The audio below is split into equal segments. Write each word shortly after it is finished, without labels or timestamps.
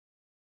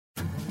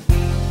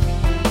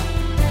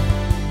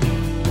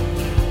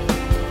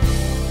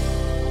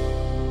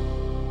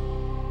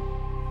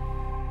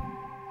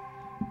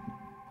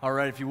All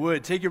right, if you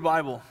would, take your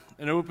Bible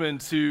and open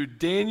to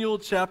Daniel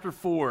chapter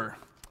 4.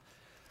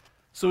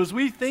 So as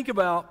we think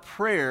about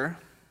prayer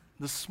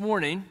this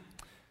morning,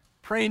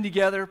 praying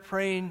together,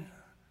 praying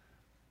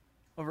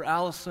over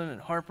Allison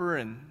and Harper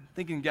and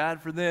thanking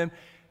God for them,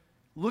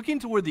 looking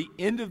toward the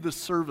end of the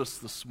service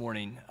this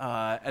morning,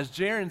 as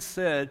Jaron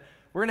said,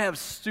 we're going to have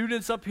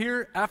students up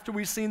here after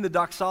we've seen the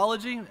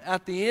doxology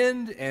at the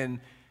end, and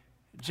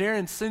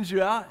Jaron sends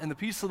you out in the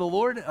peace of the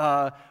Lord.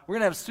 We're going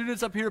to have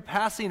students up here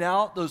passing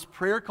out those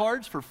prayer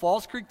cards for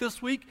Falls Creek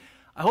this week.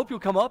 I hope you'll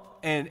come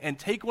up and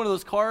take one of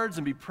those cards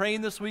and be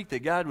praying this week that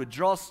God would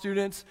draw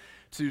students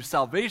to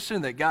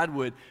salvation, that God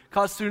would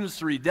cause students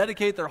to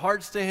rededicate their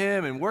hearts to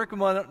Him and work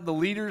among the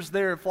leaders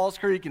there at Falls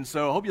Creek. And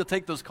so I hope you'll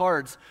take those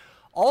cards.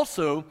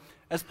 Also,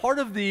 as part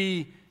of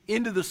the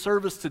end of the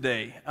service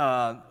today,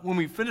 when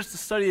we finish the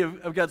study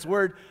of God's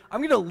Word, I'm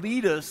going to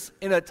lead us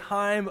in a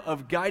time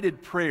of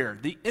guided prayer.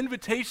 The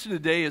invitation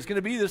today is going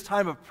to be this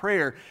time of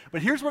prayer,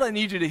 but here's what I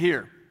need you to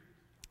hear.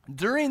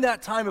 During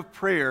that time of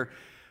prayer,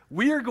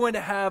 we are going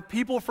to have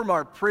people from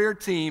our prayer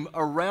team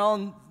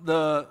around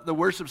the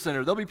worship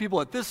center. There'll be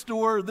people at this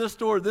door, this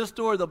door, this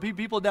door. There'll be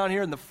people down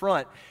here in the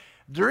front.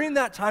 During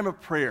that time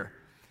of prayer,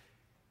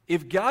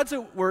 if God's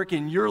at work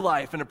in your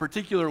life in a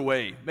particular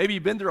way, maybe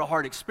you've been through a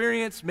hard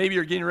experience, maybe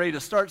you're getting ready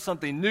to start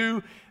something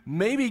new,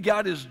 maybe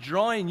God is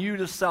drawing you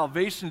to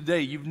salvation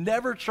today, you've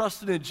never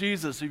trusted in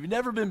Jesus, you've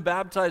never been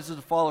baptized as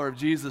a follower of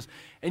Jesus,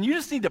 and you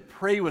just need to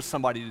pray with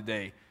somebody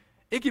today.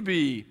 It could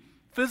be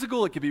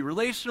physical, it could be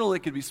relational, it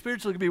could be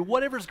spiritual, it could be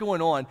whatever's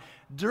going on.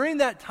 During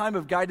that time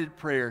of guided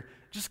prayer,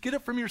 just get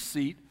up from your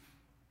seat,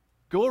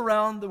 go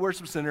around the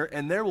worship center,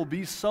 and there will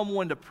be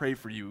someone to pray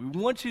for you. We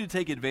want you to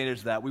take advantage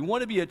of that. We want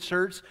to be a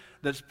church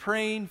that's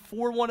praying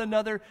for one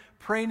another,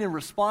 praying in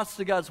response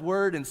to God's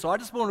Word. And so I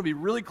just want to be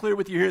really clear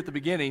with you here at the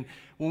beginning.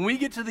 When we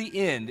get to the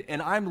end,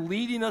 and I'm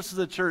leading us as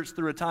a church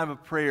through a time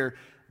of prayer,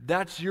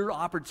 that's your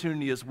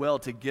opportunity as well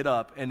to get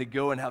up and to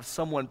go and have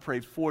someone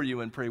pray for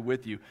you and pray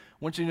with you. I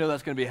want you to know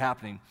that's going to be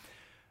happening.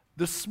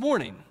 This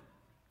morning,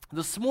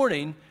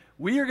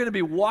 we are going to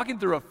be walking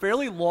through a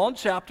fairly long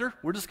chapter.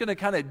 We're just going to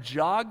kind of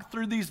jog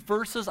through these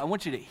verses. I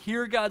want you to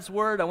hear God's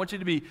Word. I want you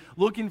to be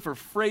looking for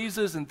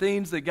phrases and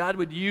things that God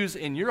would use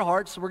in your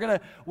heart. So we're going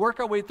to work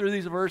our way through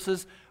these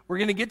verses. We're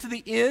going to get to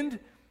the end.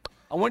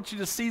 I want you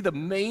to see the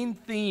main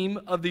theme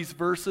of these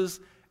verses.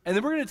 And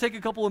then we're going to take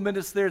a couple of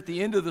minutes there at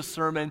the end of the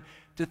sermon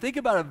to think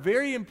about a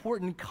very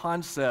important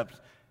concept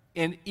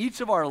in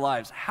each of our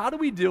lives. How do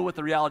we deal with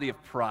the reality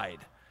of pride?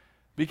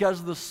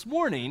 Because this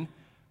morning,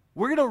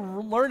 we're going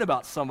to learn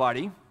about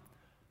somebody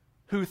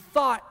who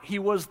thought he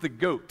was the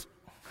goat,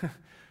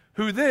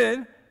 who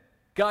then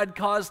God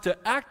caused to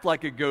act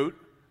like a goat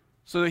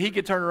so that he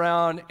could turn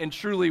around and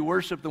truly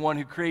worship the one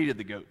who created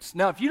the goats.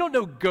 Now, if you don't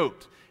know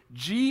GOAT,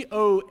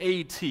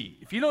 G-O-A-T,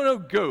 if you don't know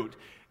GOAT,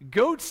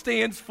 GOAT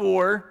stands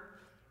for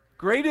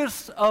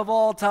greatest of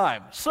all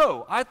time.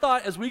 So I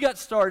thought as we got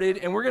started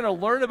and we're going to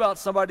learn about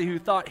somebody who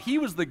thought he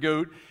was the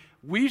goat,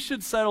 we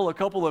should settle a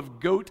couple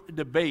of GOAT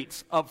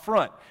debates up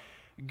front.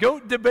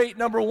 GOAT debate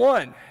number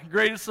 1,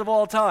 greatest of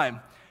all time.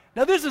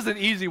 Now this is an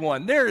easy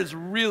one. There is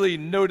really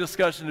no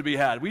discussion to be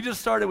had. We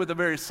just started with a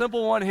very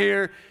simple one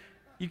here.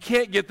 You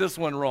can't get this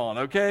one wrong,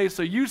 okay?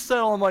 So you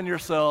settle them on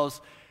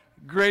yourselves.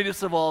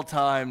 Greatest of all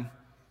time.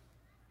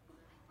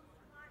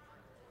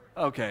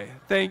 Okay,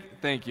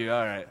 thank you.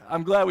 All right.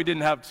 I'm glad we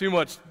didn't have too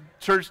much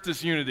church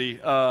disunity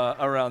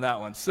around that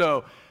one.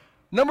 So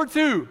number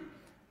 2,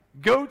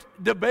 GOAT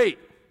debate.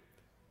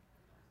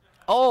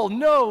 Oh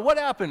no, what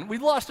happened? We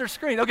lost our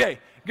screen. Okay,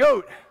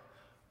 GOAT.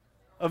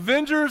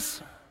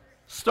 Avengers,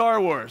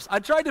 Star Wars. I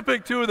tried to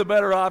pick 2 of the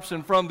better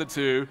option from the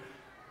 2.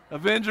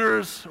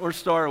 Avengers or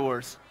Star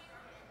Wars.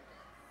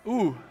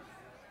 Ooh,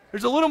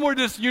 there's a little more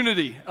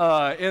disunity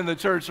in the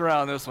church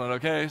around this one,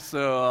 okay?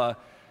 So,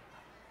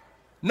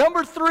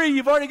 number 3,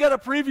 you've already got a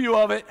preview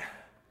of it.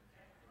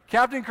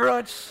 Captain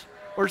Crunch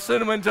or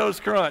Cinnamon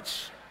Toast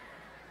Crunch.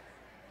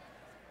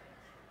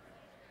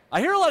 I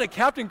hear a lot of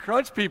Captain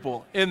Crunch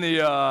people in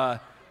the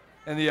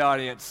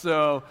audience,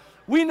 so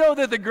we know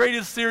that the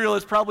greatest cereal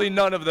is probably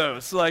none of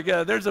those. Like,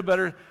 there's a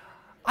better.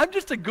 I'm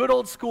just a good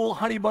old school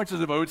Honey Bunches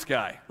of Oats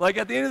guy. Like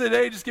at the end of the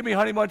day, just give me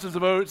Honey Bunches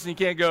of Oats, and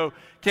you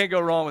can't go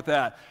wrong with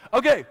that.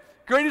 Okay,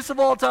 greatest of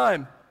all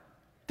time,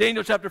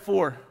 Daniel chapter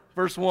 4,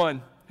 verse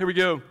 1. Here we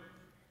go.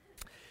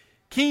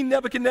 King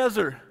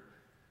Nebuchadnezzar,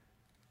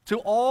 to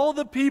all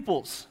the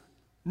peoples,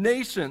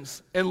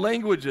 nations, and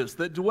languages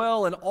that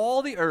dwell in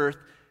all the earth,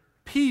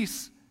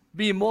 peace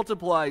be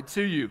multiplied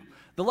to you.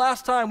 The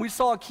last time we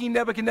saw King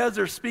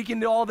Nebuchadnezzar speaking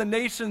to all the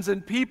nations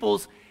and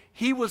peoples,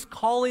 he was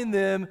calling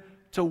them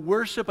to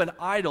worship an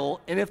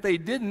idol, and if they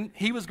didn't,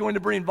 he was going to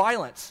bring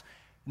violence.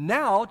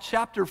 Now,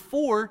 chapter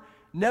 4,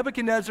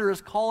 Nebuchadnezzar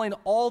is calling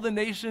all the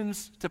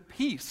nations to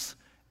peace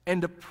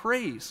and to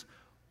praise.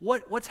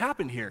 What's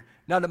happened here?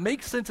 Now, to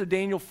make sense of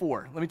Daniel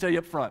 4, let me tell you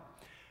up front.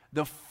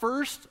 The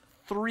first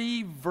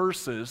 3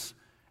 verses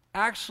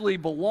actually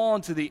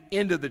belong to the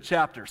end of the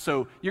chapter.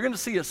 So you're going to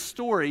see a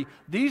story.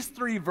 These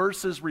 3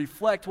 verses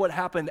reflect what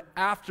happened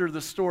after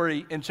the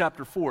story in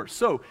chapter 4.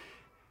 So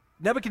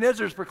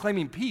Nebuchadnezzar is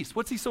proclaiming peace.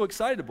 What's he so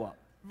excited about?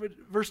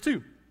 Verse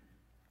 2.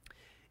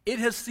 It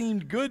has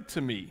seemed good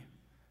to me,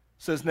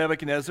 says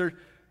Nebuchadnezzar,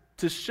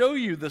 to show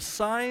you the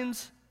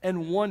signs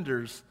and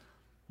wonders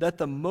that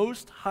the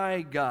Most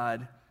High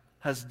God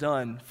has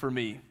done for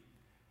me.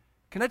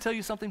 Can I tell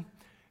you something?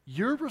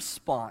 Your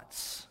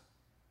response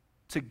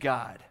to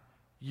God,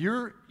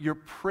 your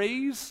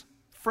praise,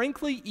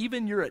 frankly,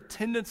 even your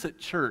attendance at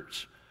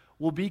church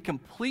will be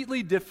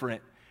completely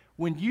different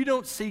when you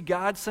don't see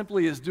God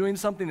simply as doing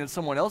something in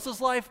someone else's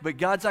life, but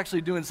God's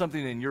actually doing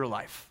something in your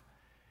life.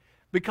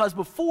 Because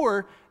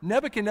before,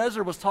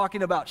 Nebuchadnezzar was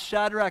talking about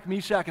Shadrach,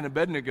 Meshach, and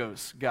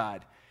Abednego's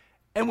God.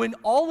 And when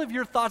all of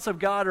your thoughts of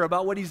God are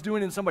about what he's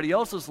doing in somebody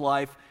else's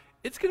life,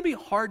 it's going to be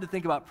hard to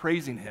think about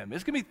praising him.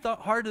 It's going to be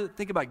hard to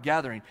think about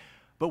gathering.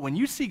 But when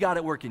you see God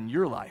at work in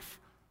your life,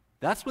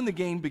 that's when the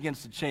game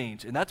begins to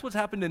change. And that's what's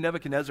happened to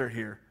Nebuchadnezzar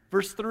here.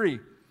 Verse 3,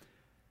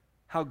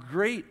 how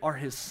great are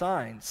his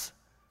signs,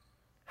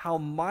 how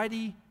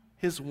mighty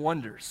his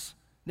wonders.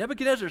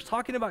 Nebuchadnezzar is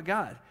talking about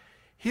God.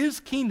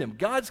 His kingdom,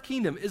 God's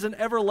kingdom, is an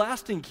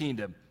everlasting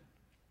kingdom,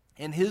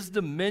 and his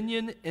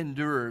dominion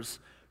endures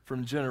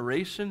from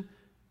generation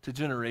to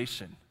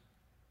generation.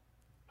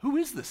 Who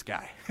is this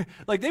guy?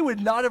 Like, they would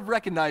not have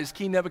recognized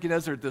King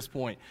Nebuchadnezzar at this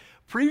point.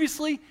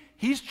 Previously,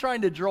 he's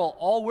trying to draw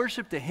all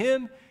worship to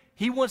him.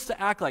 He wants to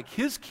act like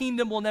his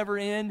kingdom will never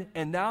end,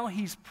 and now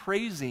he's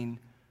praising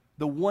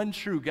the one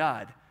true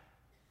God.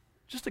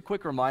 Just a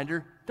quick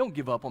reminder, don't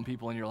give up on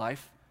people in your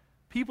life.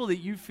 People that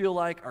you feel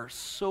like are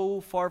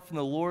so far from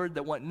the Lord,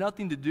 that want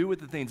nothing to do with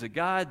the things of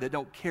God, that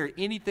don't care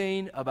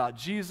anything about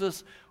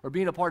Jesus or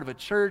being a part of a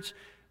church,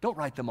 don't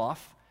write them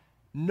off.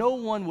 No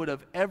one would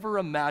have ever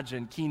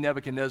imagined King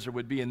Nebuchadnezzar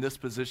would be in this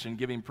position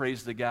giving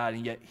praise to God,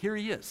 and yet here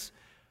he is.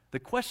 The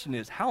question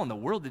is, how in the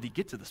world did he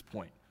get to this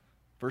point?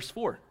 Verse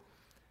 4.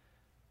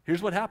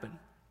 Here's what happened.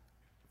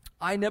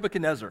 I,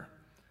 Nebuchadnezzar,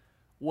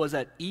 was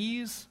at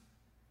ease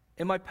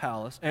in my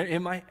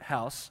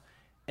house,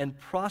 and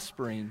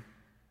prospering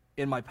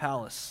in my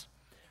palace.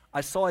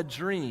 I saw a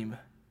dream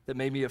that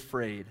made me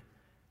afraid.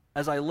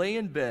 As I lay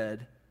in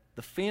bed,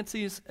 the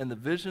fancies and the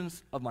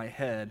visions of my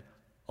head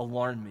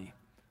alarmed me.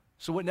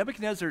 So what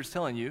Nebuchadnezzar is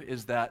telling you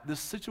is that this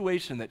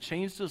situation that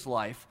changed his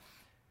life,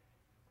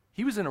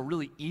 he was in a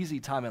really easy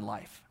time in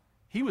life.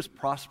 He was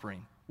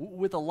prospering.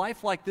 With a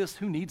life like this,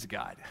 who needs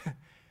God?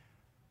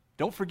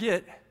 Don't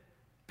forget,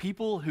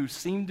 people who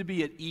seem to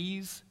be at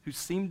ease, who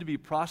seem to be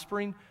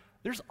prospering,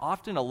 there's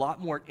often a lot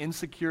more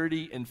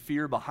insecurity and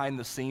fear behind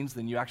the scenes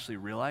than you actually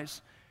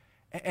realize.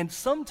 And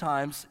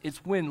sometimes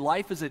it's when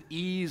life is at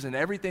ease and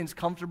everything's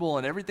comfortable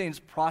and everything's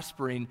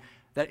prospering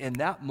that in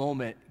that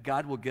moment,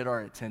 God will get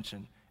our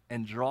attention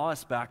and draw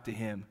us back to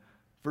him.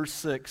 Verse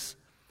 6,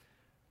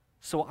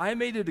 so I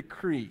made a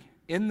decree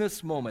in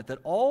this moment that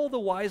all the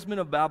wise men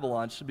of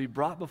Babylon should be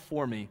brought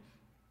before me,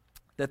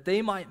 that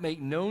they might make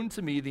known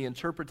to me the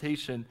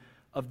interpretation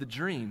of the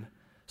dream.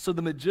 So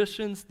the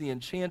magicians, the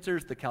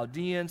enchanters, the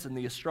Chaldeans, and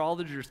the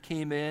astrologers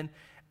came in,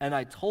 and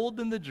I told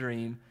them the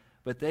dream,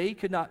 but they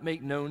could not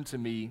make known to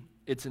me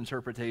its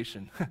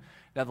interpretation.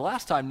 Now, the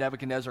last time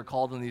Nebuchadnezzar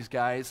called on these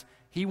guys,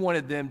 he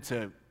wanted them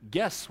to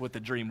guess what the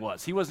dream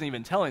was. He wasn't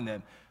even telling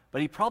them,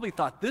 but he probably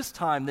thought this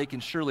time they can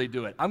surely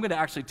do it. I'm going to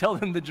actually tell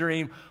them the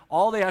dream.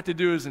 All they have to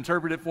do is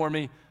interpret it for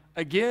me.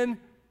 Again,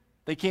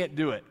 they can't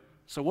do it.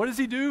 So what does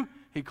he do?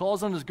 He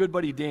calls on his good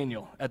buddy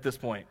Daniel at this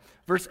point.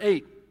 Verse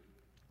 8,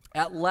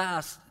 at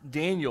last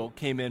Daniel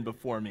came in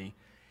before me,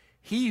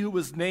 he who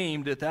was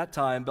named at that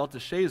time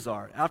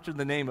Belteshazzar, after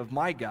the name of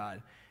my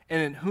God,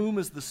 and in whom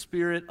is the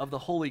spirit of the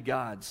holy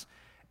gods.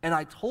 And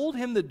I told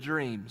him the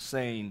dream,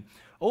 saying,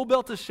 O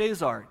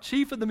Belteshazzar,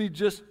 chief of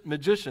the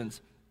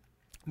magicians,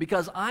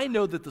 because I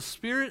know that the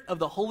spirit of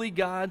the holy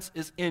gods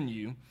is in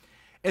you,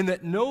 and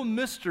that no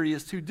mystery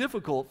is too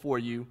difficult for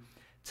you,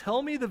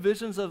 tell me the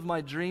visions of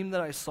my dream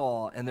that I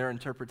saw and their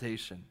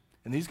interpretation.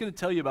 And he's going to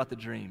tell you about the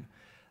dream.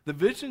 The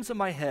visions of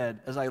my head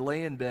as I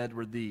lay in bed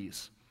were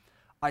these.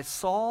 I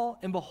saw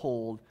and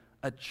behold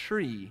a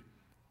tree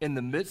in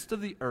the midst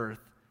of the earth,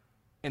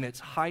 and its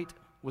height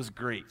was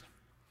great.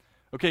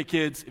 Okay,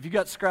 kids, if you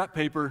got scrap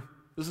paper,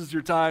 this is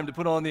your time to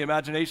put on the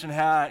imagination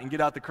hat and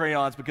get out the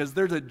crayons, because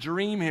there's a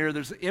dream here,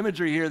 there's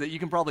imagery here that you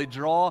can probably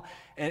draw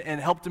and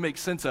help to make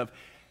sense of.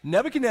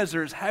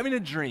 Nebuchadnezzar is having a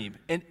dream,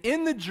 and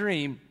in the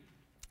dream,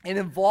 it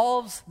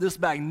involves this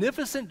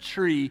magnificent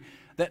tree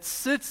that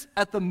sits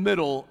at the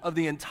middle of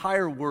the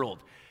entire world.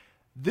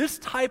 This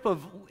type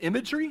of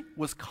imagery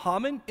was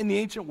common in the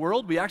ancient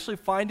world. We actually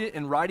find it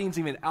in writings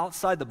even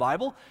outside the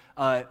Bible.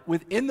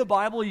 Within the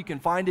Bible, you can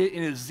find it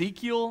in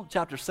Ezekiel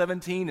chapter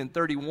 17 and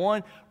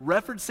 31,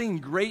 referencing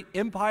great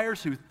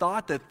empires who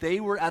thought that they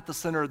were at the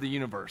center of the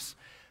universe.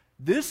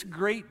 This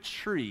great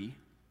tree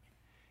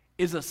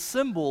is a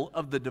symbol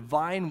of the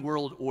divine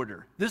world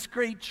order. This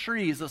great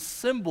tree is a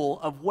symbol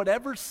of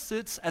whatever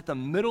sits at the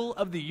middle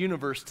of the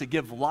universe to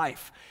give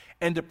life.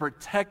 and to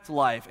protect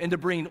life and to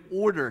bring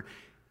order.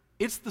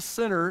 It's the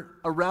center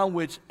around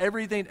which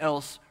everything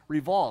else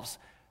revolves.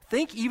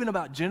 Think even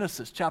about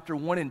Genesis chapter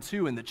 1 and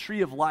 2 and the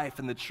tree of life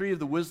and the tree of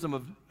the wisdom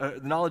of the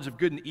knowledge of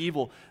good and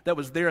evil that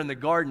was there in the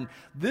garden.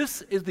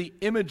 This is the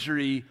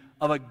imagery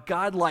of a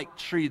godlike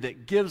tree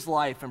that gives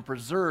life and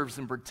preserves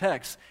and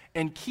protects.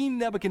 And King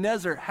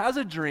Nebuchadnezzar has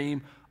a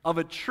dream of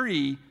a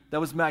tree that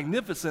was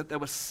magnificent, that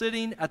was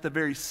sitting at the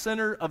very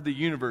center of the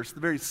universe, the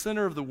very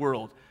center of the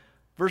world.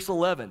 Verse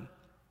 11,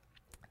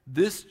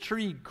 this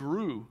tree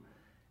grew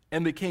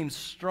and became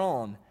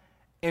strong,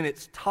 and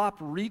its top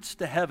reached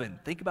to heaven.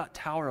 Think about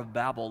Tower of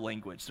Babel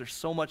language. There's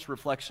so much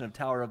reflection of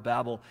Tower of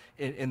Babel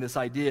in this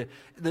idea.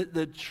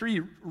 The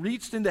tree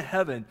reached into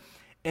heaven,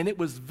 and it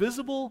was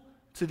visible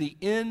to the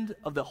end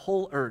of the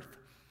whole earth.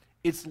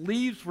 Its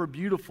leaves were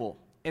beautiful,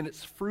 and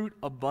its fruit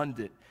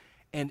abundant,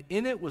 and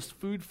in it was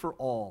food for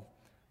all.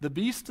 The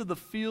beasts of the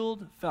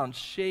field found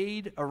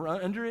shade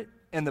under it,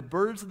 and the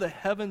birds of the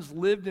heavens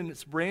lived in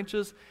its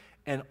branches,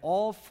 and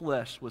all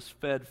flesh was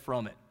fed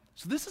from it.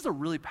 So this is a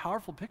really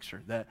powerful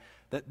picture that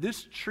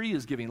this tree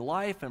is giving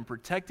life and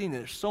protecting.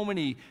 There's so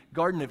many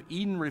Garden of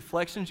Eden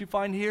reflections you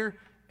find here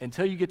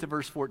until you get to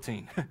verse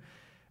 14,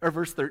 or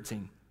verse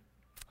 13.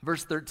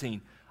 Verse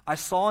 13, I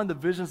saw in the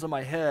visions of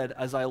my head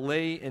as I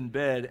lay in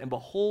bed, and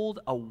behold,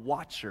 a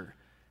watcher,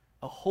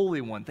 a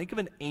holy one, think of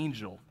an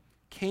angel,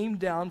 came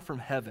down from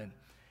heaven.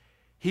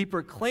 He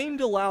proclaimed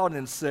aloud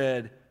and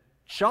said,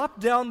 chop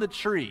down the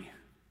tree.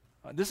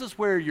 This is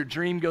where your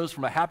dream goes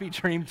from a happy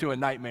dream to a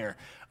nightmare.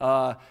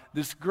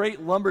 This great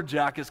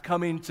lumberjack is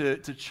coming to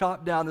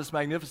chop down this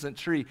magnificent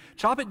tree.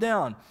 Chop it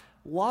down,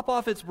 lop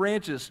off its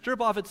branches, strip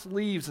off its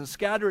leaves, and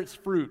scatter its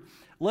fruit.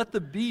 Let the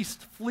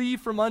beast flee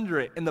from under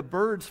it, and the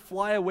birds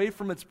fly away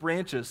from its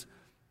branches.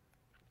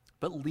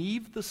 But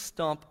leave the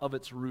stump of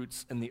its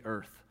roots in the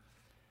earth,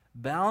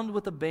 bound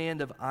with a band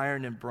of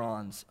iron and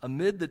bronze,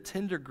 amid the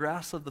tender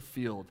grass of the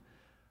field.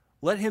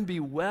 Let him be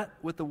wet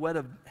with the wet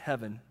of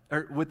heaven,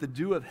 or with the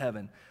dew of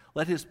heaven.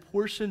 Let his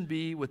portion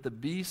be with the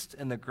beast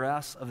and the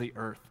grass of the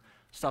earth.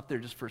 Stop there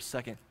just for a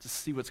second to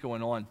see what's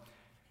going on.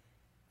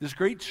 This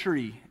great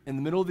tree in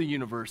the middle of the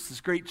universe, this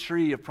great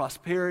tree of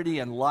prosperity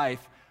and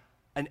life,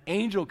 an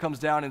angel comes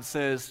down and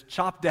says,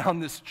 chop down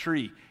this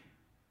tree.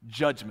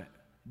 Judgment.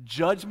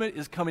 Judgment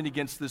is coming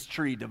against this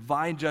tree,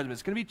 divine judgment.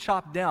 It's going to be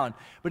chopped down,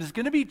 but it's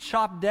going to be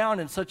chopped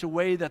down in such a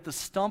way that the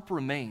stump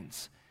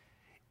remains.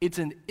 It's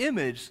an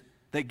image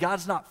that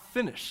God's not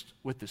finished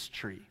with this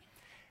tree.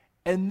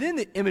 And then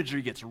the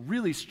imagery gets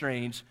really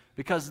strange,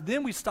 because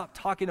then we stop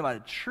talking about a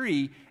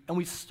tree and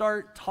we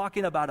start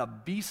talking about a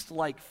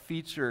beast-like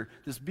feature,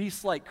 this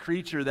beast-like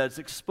creature that's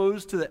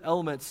exposed to the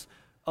elements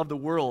of the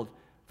world.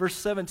 Verse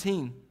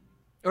 16,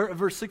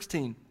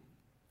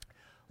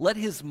 let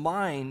his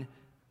mind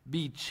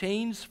be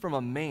changed from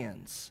a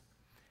man's,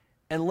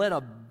 and let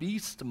a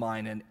beast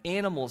mind, an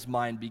animal's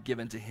mind be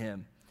given to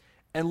him.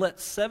 And let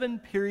 7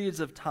 periods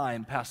of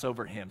time pass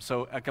over him.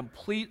 So a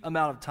complete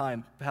amount of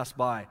time pass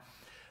by.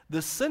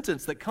 The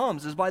sentence that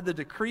comes is by the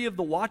decree of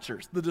the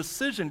watchers. The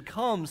decision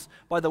comes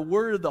by the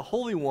word of the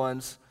holy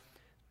ones,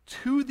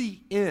 to the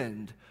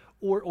end,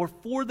 or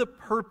for the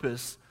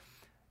purpose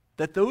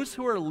that those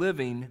who are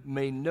living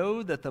may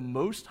know that the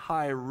Most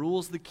High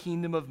rules the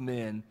kingdom of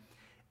men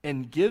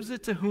and gives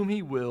it to whom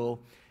he will,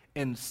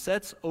 and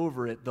sets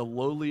over it the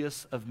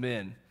lowliest of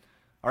men.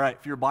 All right,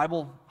 if you're a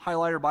Bible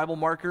highlighter, Bible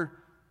marker,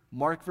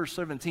 mark verse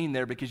 17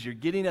 there, because you're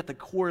getting at the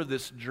core of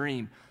this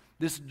dream.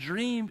 This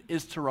dream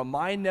is to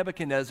remind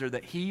Nebuchadnezzar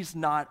that he's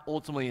not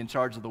ultimately in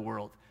charge of the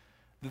world.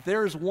 That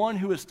there is one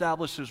who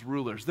establishes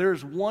rulers. There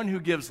is one who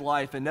gives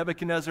life, and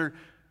Nebuchadnezzar,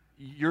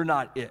 you're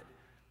not it.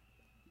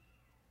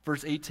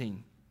 Verse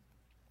 18,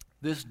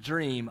 this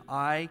dream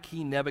I,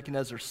 King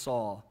Nebuchadnezzar,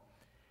 saw,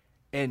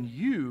 and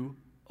you,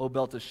 O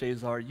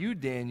Belteshazzar, you,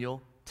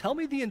 Daniel, tell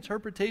me the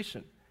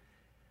interpretation,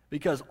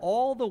 because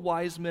all the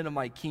wise men of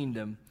my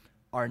kingdom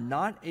are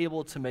not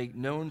able to make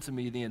known to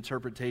me the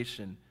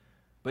interpretation,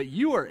 but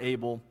you are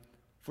able,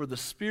 for the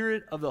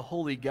spirit of the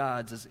holy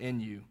gods is in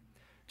you.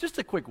 Just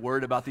a quick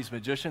word about these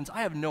magicians.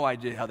 I have no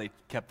idea how they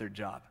kept their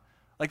job.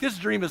 Like, this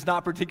dream is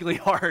not particularly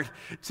hard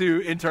to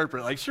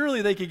interpret. Like,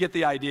 surely they could get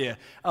the idea.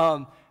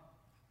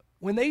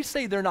 When they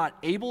say they're not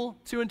able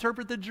to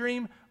interpret the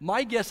dream,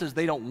 my guess is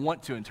they don't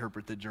want to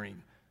interpret the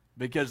dream,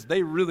 because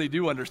they really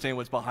do understand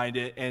what's behind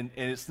it, and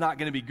it's not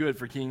going to be good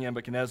for King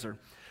Nebuchadnezzar.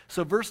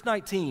 So verse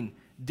 19,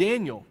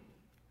 Daniel,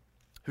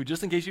 who,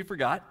 just in case you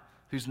forgot,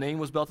 whose name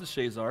was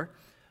Belteshazzar,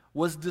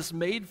 was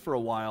dismayed for a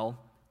while,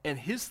 and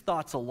his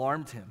thoughts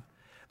alarmed him.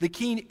 The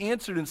king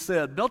answered and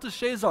said,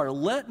 Belteshazzar,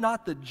 let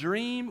not the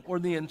dream or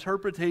the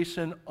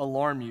interpretation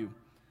alarm you.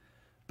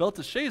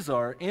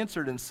 Belteshazzar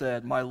answered and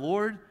said, my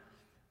lord,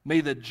 may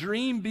the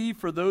dream be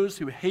for those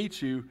who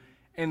hate you,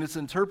 and its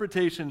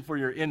interpretation for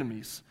your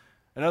enemies.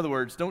 In other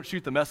words, don't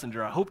shoot the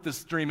messenger. I hope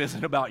this dream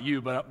isn't about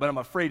you, but I'm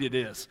afraid it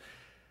is.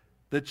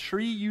 The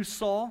tree you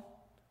saw,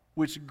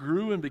 which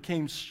grew and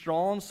became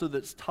strong so that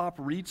its top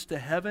reached to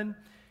heaven,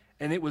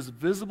 and it was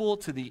visible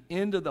to the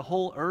end of the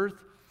whole earth,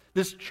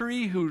 This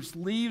tree whose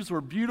leaves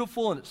were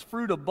beautiful and its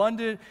fruit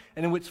abundant,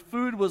 and in which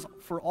food was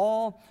for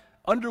all,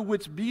 under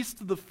which beasts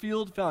of the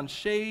field found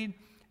shade,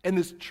 and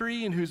this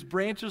tree in whose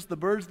branches the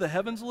birds of the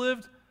heavens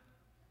lived?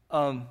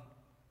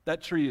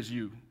 That tree is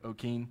you, O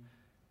king,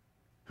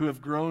 who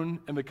have grown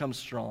and become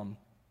strong.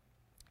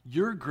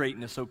 Your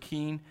greatness, O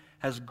king,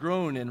 has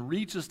grown and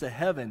reaches to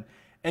heaven,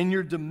 and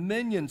your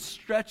dominion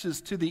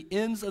stretches to the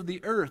ends of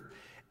the earth.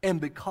 And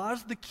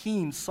because the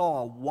king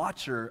saw a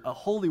watcher, a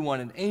holy one,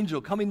 an angel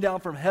coming down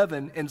from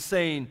heaven and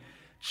saying,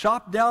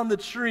 chop down the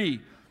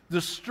tree,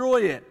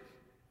 destroy it,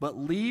 but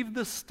leave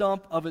the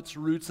stump of its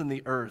roots in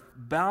the earth,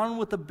 bound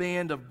with a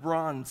band of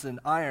bronze and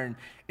iron,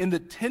 in the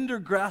tender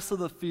grass of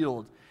the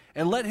field,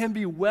 and let him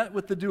be wet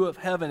with the dew of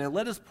heaven, and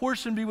let his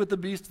portion be with the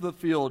beasts of the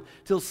field,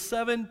 till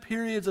 7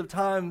 periods of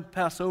time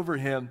pass over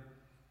him.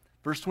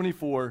 Verse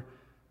 24,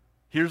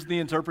 here's the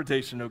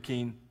interpretation, O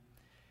king.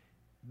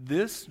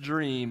 This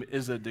dream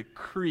is a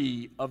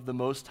decree of the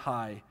Most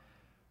High,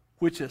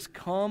 which has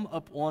come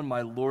upon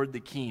my lord the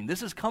king.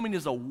 This is coming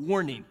as a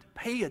warning.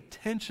 Pay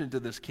attention to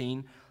this,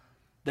 king,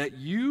 that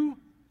you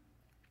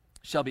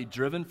shall be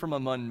driven from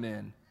among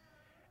men,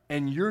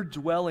 and your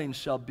dwelling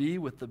shall be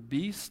with the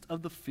beasts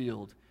of the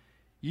field.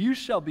 You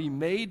shall be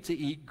made to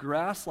eat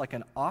grass like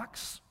an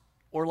ox,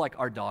 or like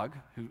our dog,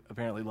 who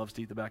apparently loves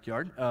to eat the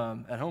backyard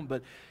at home,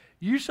 but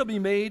you shall be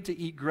made to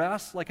eat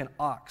grass like an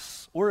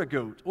ox, or a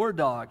goat, or a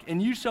dog,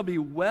 and you shall be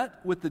wet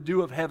with the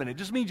dew of heaven. It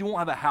just means you won't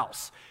have a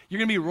house. You're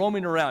going to be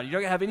roaming around. You're not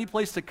going to have any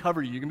place to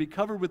cover you. You're going to be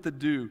covered with the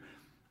dew.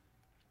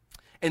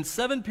 And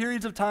 7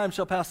 periods of time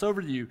shall pass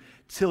over to you,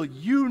 till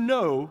you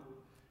know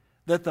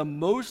that the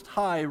Most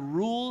High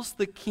rules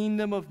the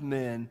kingdom of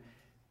men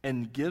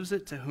and gives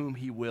it to whom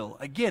he will.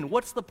 Again,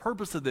 what's the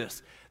purpose of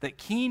this? That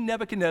King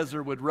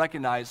Nebuchadnezzar would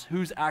recognize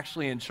who's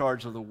actually in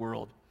charge of the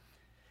world.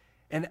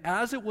 And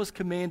as it was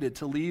commanded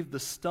to leave the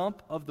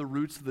stump of the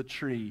roots of the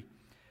tree,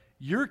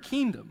 your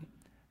kingdom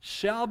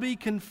shall be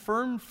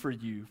confirmed for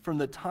you from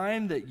the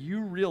time that you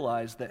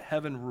realize that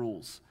heaven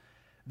rules.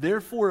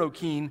 Therefore, O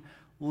king,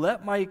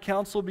 let my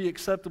counsel be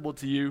acceptable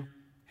to you.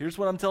 Here's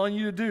what I'm telling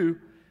you to do.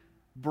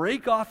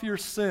 Break off your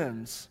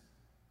sins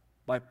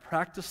by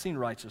practicing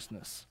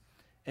righteousness,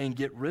 and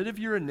get rid of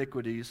your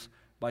iniquities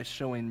by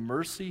showing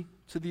mercy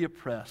to the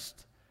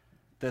oppressed,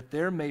 that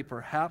there may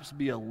perhaps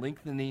be a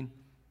lengthening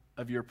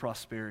of your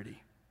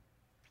prosperity.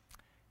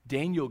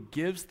 Daniel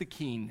gives the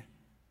king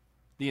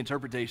the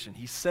interpretation.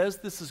 He says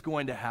this is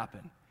going to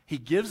happen. He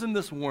gives him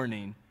this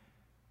warning.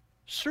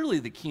 Surely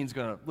the king's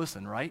going to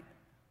listen, right?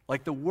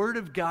 Like the word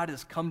of God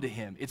has come to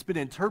him. It's been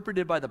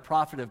interpreted by the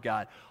prophet of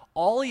God.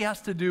 All he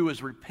has to do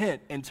is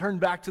repent and turn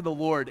back to the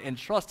Lord and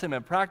trust him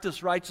and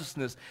practice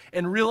righteousness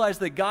and realize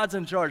that God's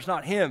in charge,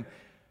 not him.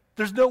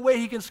 There's no way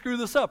he can screw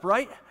this up,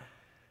 right?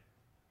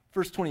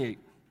 Verse 28.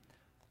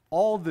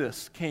 All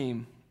this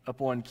came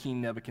upon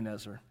King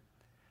Nebuchadnezzar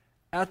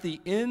at the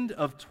end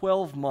of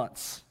 12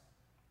 months.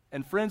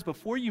 And friends,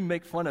 before you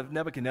make fun of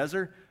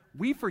Nebuchadnezzar,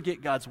 we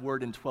forget God's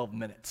word in 12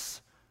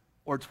 minutes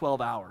or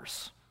 12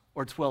 hours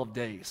or 12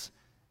 days.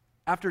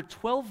 After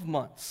 12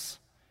 months,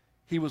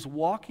 he was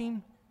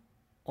walking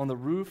on the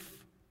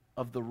roof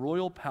of the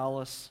royal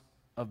palace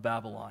of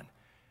Babylon.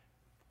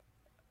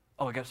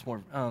 Oh, I got some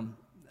more.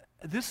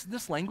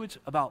 This language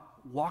about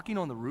walking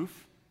on the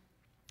roof,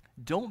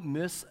 don't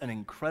miss an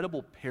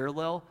incredible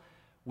parallel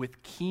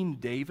with King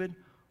David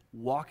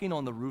walking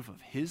on the roof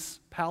of his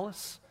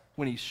palace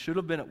when he should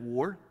have been at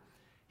war.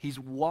 He's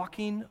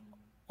walking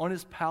on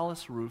his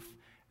palace roof,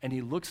 and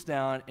he looks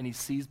down and he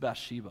sees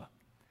Bathsheba.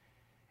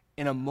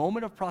 In a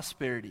moment of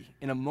prosperity,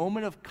 in a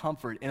moment of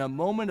comfort, in a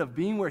moment of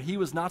being where he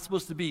was not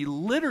supposed to be,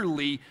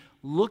 literally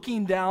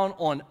looking down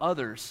on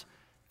others,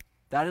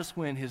 that is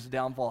when his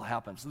downfall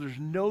happens. So there's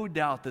no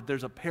doubt that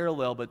there's a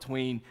parallel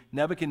between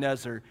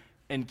Nebuchadnezzar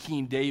and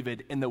King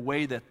David in the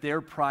way that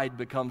their pride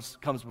comes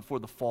before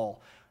the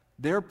fall.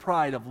 Their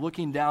pride of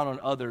looking down on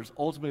others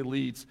ultimately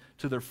leads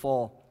to their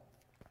fall.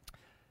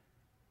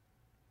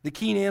 The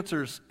king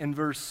answers in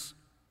verse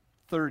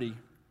 30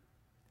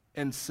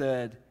 and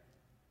said,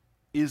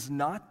 "Is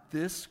not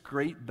this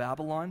great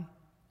Babylon,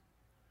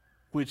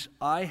 which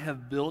I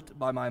have built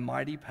by my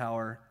mighty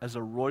power as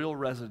a royal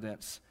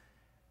residence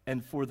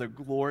and for the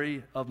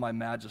glory of my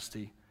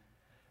majesty?"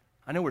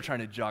 I know we're trying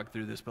to jog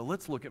through this, but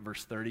let's look at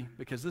verse 30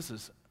 because this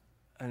is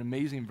an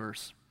amazing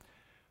verse.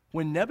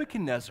 When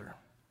Nebuchadnezzar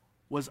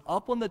was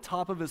up on the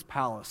top of his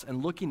palace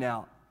and looking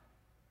out,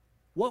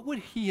 what would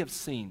he have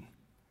seen?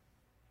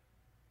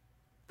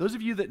 Those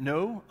of you that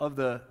know of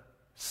the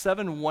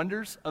 7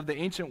 wonders of the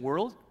ancient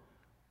world,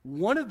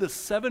 one of the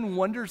 7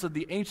 wonders of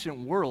the ancient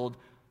world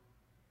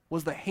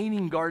was the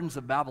Hanging Gardens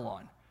of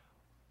Babylon.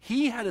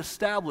 He had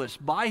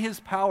established by his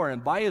power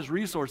and by his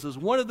resources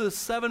one of the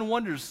 7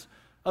 wonders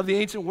of the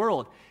ancient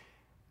world.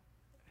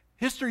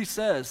 History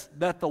says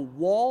that the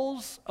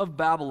walls of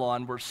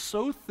Babylon were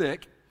so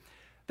thick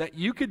that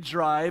you could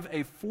drive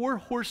a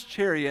 4-horse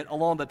chariot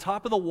along the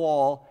top of the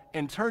wall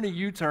and turn a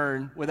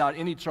U-turn without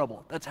any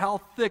trouble. That's how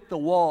thick the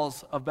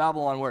walls of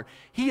Babylon were.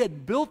 He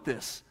had built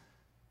this.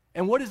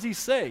 And what does he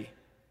say?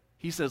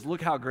 He says,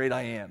 look how great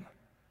I am,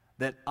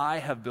 that I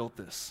have built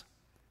this.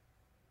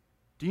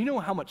 Do you know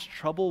how much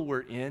trouble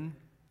we're in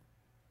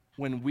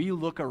when we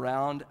look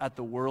around at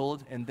the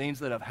world and things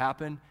that have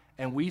happened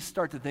and we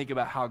start to think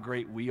about how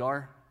great we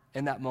are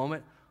in that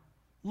moment?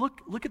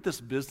 Look at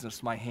this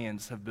business my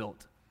hands have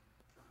built.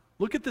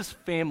 Look at this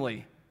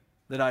family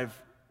that I've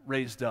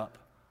raised up.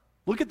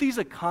 Look at these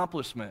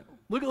accomplishments.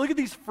 Look at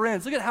these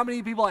friends. Look at how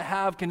many people I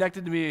have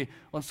connected to me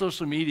on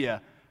social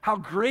media. How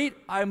great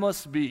I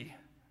must be.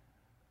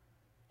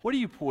 What are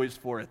you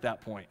poised for at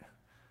that point?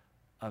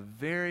 A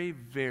very,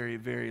 very,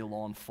 very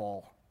long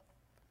fall.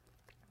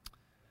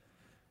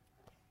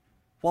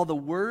 While the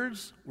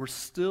words were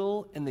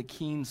still in the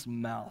king's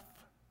mouth,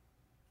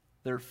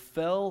 there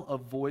fell a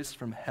voice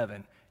from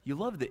heaven. You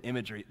love the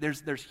imagery.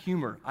 There's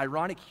humor,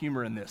 ironic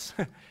humor in this.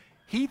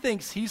 He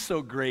thinks he's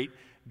so great,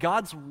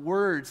 God's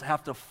words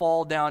have to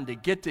fall down to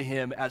get to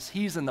him as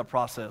he's in the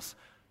process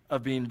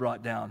of being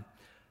brought down.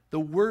 The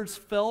words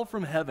fell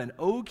from heaven,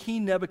 O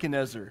King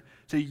Nebuchadnezzar,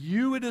 to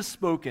you it is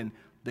spoken,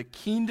 the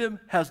kingdom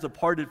has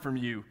departed from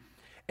you,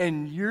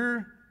 and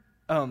you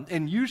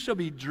shall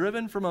be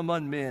driven from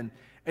among men,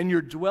 and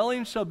your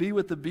dwelling shall be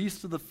with the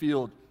beasts of the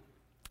field.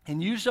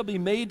 And you shall be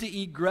made to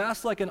eat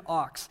grass like an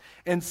ox,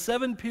 and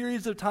 7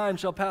 periods of time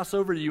shall pass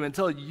over you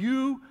until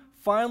you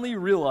finally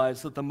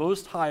realize that the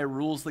Most High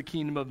rules the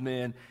kingdom of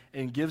men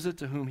and gives it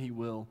to whom he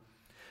will.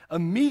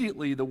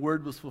 Immediately the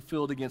word was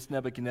fulfilled against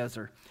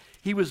Nebuchadnezzar.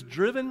 He was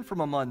driven from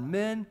among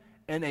men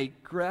and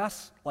ate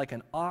grass like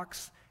an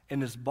ox,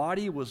 and his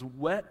body was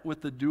wet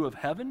with the dew of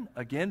heaven,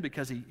 again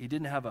because he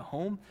didn't have a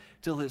home,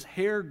 till his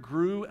hair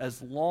grew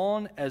as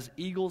long as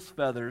eagle's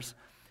feathers,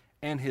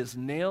 and his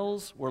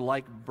nails were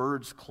like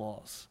birds'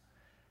 claws.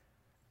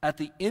 At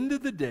the end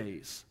of the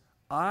days,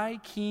 I,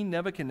 King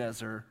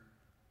Nebuchadnezzar,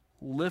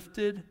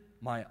 lifted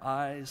my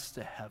eyes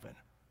to heaven.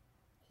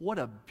 What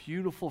a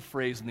beautiful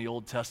phrase in the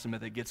Old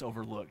Testament that gets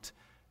overlooked.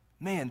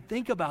 Man,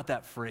 think about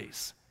that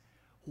phrase.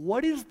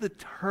 What is the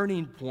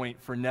turning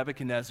point for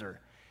Nebuchadnezzar?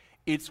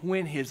 It's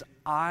when his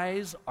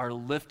eyes are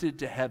lifted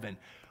to heaven.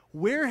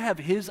 Where have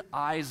his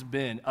eyes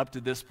been up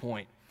to this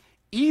point?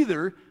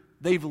 Either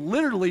they've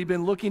literally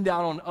been looking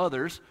down on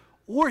others,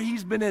 or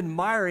he's been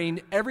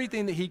admiring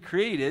everything that he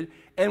created,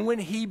 and when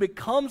he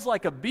becomes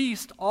like a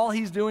beast, all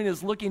he's doing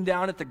is looking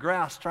down at the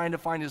grass trying to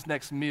find his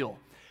next meal.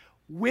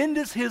 When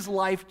does his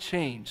life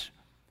change?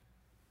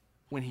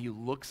 When he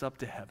looks up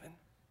to heaven.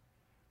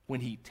 When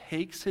he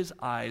takes his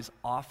eyes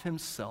off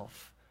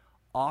himself,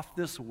 off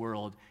this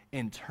world,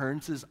 and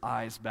turns his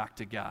eyes back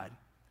to God.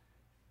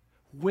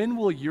 When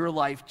will your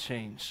life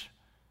change?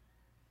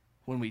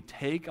 When we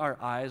take our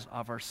eyes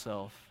off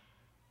ourselves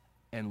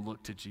and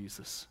look to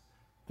Jesus.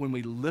 When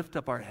we lift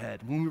up our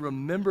head, when we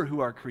remember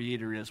who our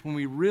Creator is, when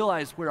we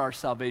realize where our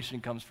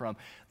salvation comes from.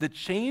 The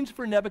change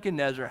for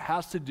Nebuchadnezzar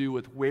has to do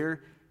with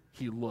where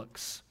he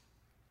looks.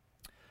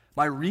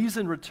 My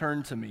reason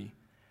returned to me,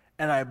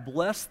 and I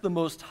blessed the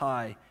Most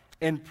High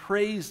and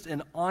praised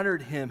and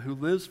honored him who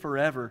lives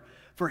forever.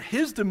 For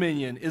his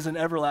dominion is an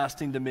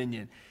everlasting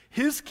dominion.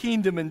 His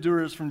kingdom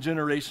endures from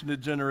generation to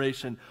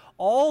generation.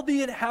 All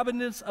the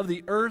inhabitants of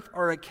the earth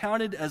are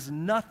accounted as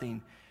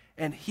nothing,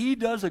 and he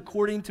does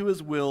according to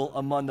his will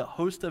among the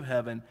host of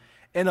heaven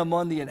and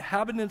among the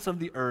inhabitants of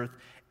the earth,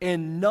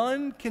 and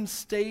none can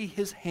stay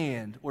his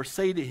hand or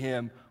say to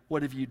him,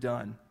 what have you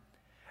done?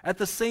 At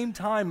the same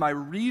time, my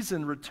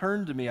reason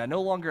returned to me. I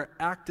no longer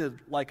acted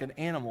like an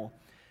animal.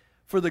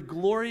 For the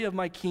glory of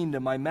my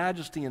kingdom, my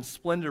majesty and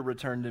splendor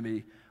returned to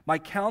me. My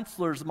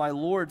counselors, my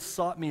lords,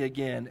 sought me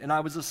again, and I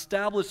was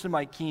established in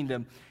my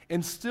kingdom,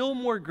 and still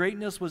more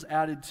greatness was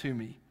added to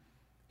me.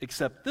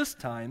 Except this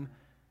time,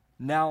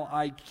 now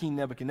I, King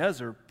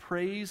Nebuchadnezzar,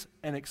 praise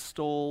and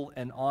extol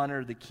and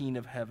honor the King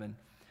of heaven.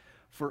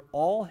 For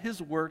all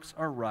his works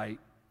are right,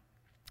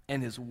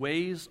 and his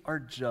ways are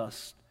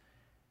just,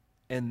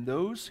 and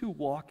those who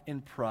walk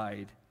in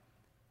pride,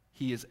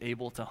 he is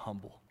able to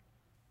humble.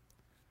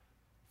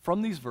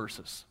 From these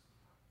verses,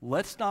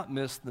 let's not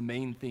miss the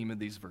main theme of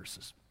these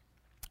verses.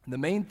 The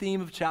main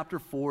theme of chapter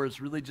 4 is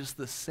really just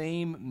the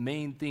same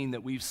main theme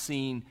that we've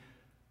seen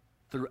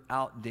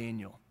throughout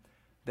Daniel,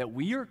 that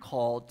we are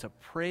called to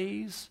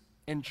praise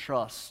and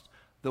trust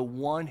the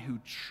one who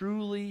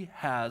truly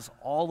has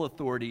all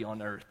authority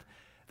on earth,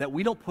 that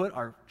we don't put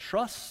our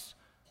trust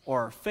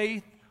or our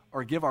faith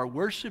or give our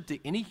worship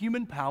to any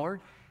human power,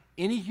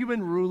 any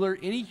human ruler,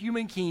 any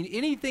human king,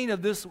 anything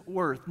of this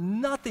earth.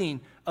 Nothing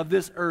of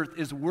this earth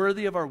is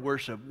worthy of our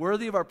worship,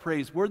 worthy of our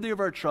praise, worthy of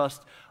our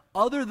trust,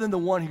 other than the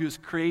one who has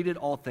created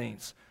all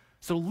things.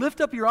 So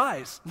lift up your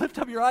eyes,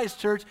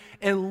 church,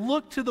 and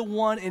look to the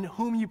one in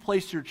whom you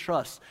place your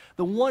trust,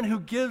 the one who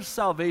gives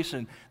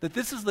salvation, that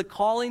this is the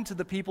calling to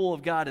the people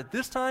of God at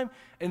this time,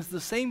 and it's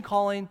the same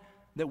calling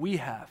that we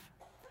have.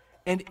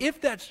 And if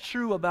that's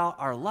true about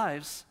our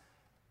lives,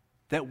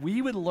 that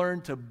we would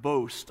learn to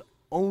boast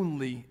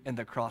only in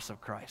the cross of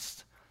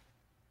Christ,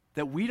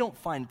 that we don't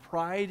find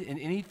pride in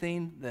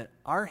anything that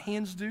our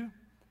hands do,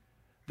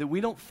 that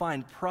we don't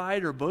find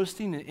pride or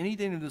boasting in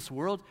anything in this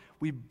world.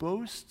 We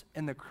boast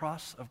in the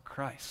cross of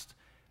Christ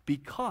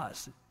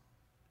Because,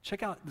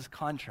 check out this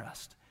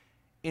contrast.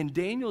 In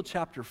Daniel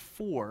chapter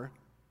 4,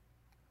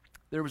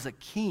 there was a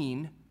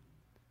king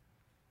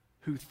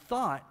who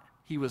thought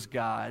he was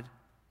God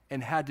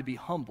and had to be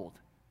humbled.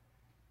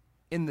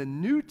 In the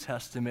New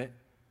Testament,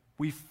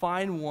 we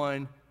find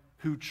one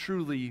who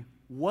truly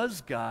was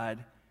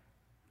God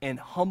and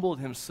humbled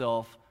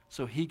himself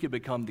so he could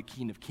become the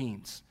King of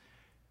Kings.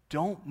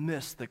 Don't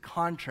miss the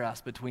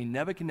contrast between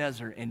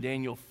Nebuchadnezzar and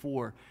Daniel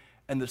 4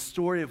 and the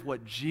story of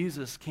what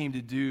Jesus came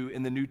to do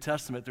in the New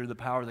Testament through the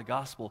power of the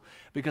gospel.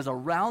 Because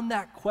around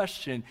that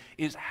question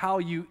is how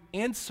you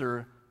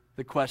answer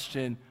the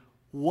question,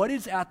 what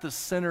is at the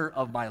center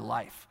of my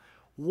life?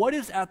 What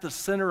is at the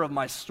center of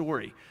my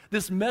story?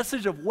 This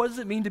message of what does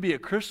it mean to be a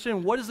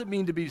Christian? What does it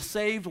mean to be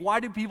saved?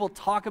 Why do people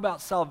talk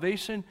about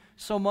salvation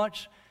so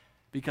much?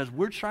 Because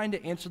we're trying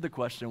to answer the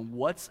question,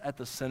 what's at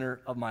the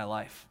center of my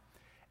life?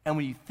 And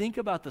when you think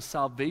about the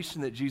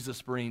salvation that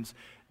Jesus brings,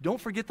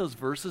 don't forget those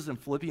verses in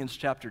Philippians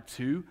chapter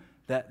 2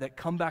 that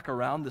come back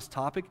around this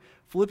topic.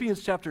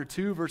 Philippians chapter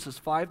 2, verses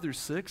 5 through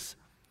 6.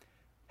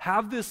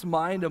 Have this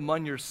mind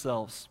among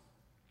yourselves,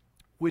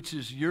 which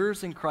is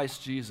yours in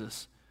Christ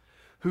Jesus,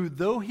 who,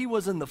 though he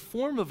was in the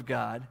form of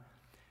God,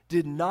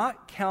 did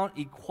not count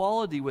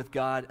equality with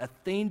God a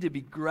thing to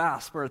be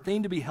grasped or a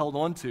thing to be held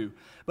onto,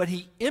 but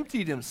he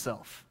emptied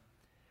himself,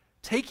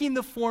 taking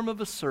the form of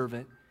a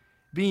servant,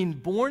 being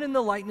born in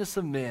the likeness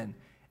of men,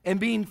 and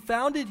being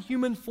found in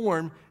human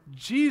form,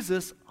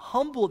 Jesus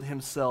humbled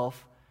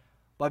himself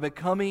by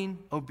becoming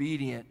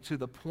obedient to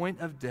the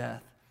point of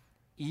death,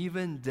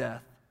 even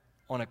death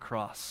on a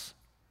cross.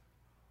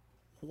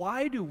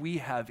 Why do we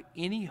have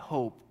any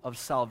hope of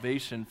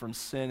salvation from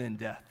sin and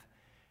death?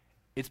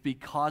 It's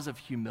because of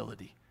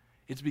humility.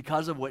 It's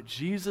because of what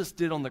Jesus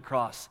did on the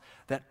cross,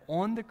 that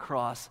on the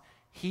cross,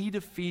 he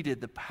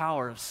defeated the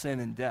power of sin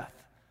and death.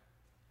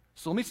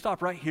 So let me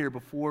stop right here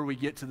before we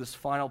get to this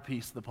final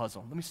piece of the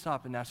puzzle. Let me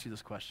stop and ask you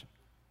this question.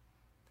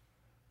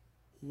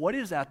 What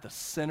is at the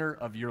center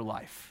of your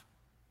life?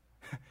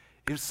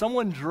 If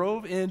someone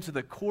drove into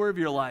the core of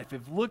your life,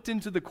 if looked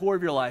into the core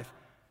of your life,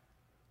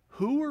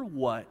 who or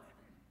what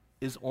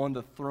is on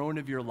the throne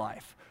of your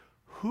life?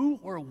 Who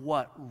or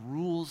what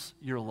rules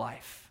your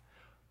life?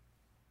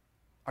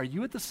 Are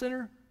you at the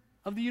center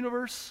of the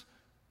universe?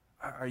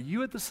 Are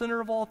you at the center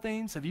of all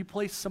things? Have you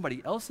placed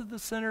somebody else at the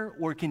center?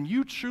 Or can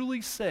you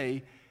truly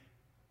say,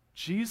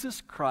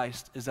 Jesus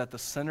Christ is at the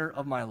center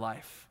of my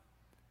life?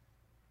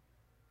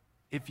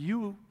 If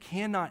you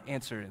cannot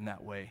answer it in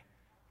that way,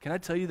 can I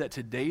tell you that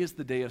today is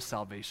the day of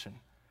salvation?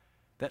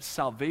 That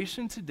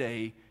salvation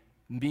today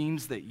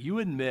means that you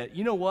admit,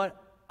 you know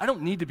what? I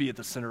don't need to be at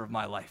the center of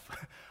my life.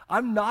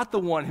 I'm not the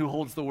one who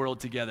holds the world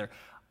together.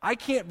 I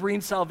can't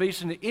bring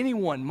salvation to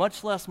anyone,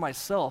 much less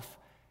myself.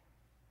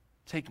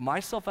 Take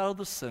myself out of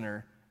the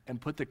center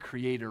and put the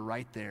Creator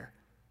right there,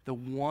 the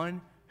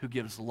one who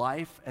gives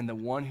life and the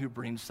one who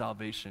brings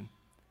salvation.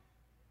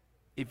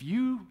 If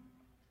you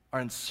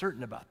are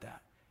uncertain about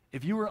that,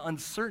 if you are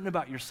uncertain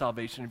about your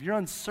salvation, if you're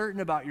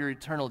uncertain about your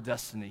eternal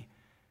destiny,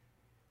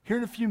 here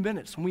in a few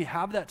minutes, when we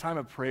have that time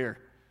of prayer,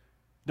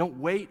 don't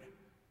wait.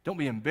 Don't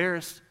be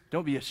embarrassed.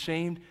 Don't be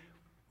ashamed.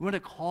 We want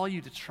to call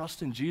you to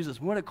trust in Jesus.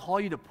 We want to call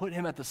you to put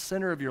him at the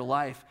center of your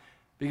life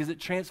because it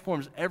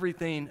transforms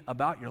everything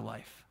about your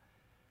life.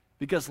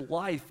 Because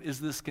life is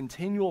this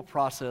continual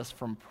process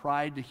from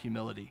pride to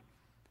humility.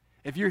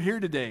 If you're here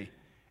today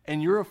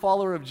and you're a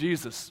follower of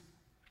Jesus,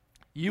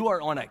 you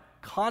are on a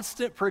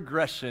constant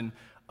progression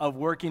of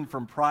working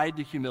from pride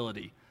to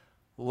humility.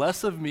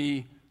 Less of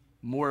me,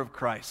 more of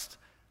Christ.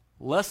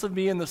 Less of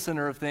me in the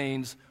center of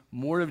things,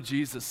 more of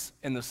Jesus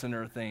in the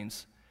center of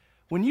things.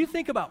 When you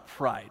think about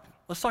pride,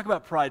 let's talk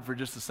about pride for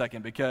just a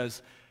second,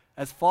 because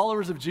as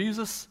followers of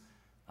Jesus,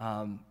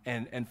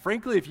 and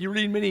frankly, if you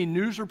read many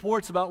news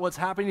reports about what's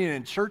happening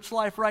in church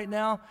life right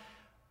now,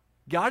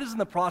 God is in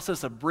the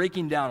process of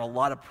breaking down a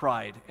lot of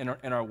pride in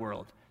our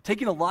world,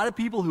 taking a lot of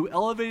people who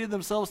elevated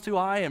themselves too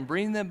high and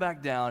bringing them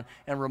back down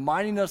and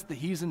reminding us that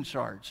he's in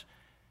charge.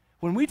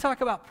 When we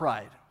talk about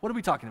pride, what are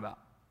we talking about?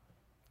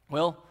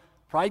 Well,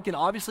 pride can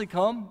obviously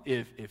come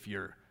if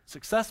you're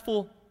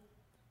successful,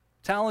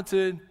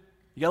 talented,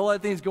 you got a lot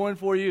of things going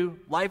for you,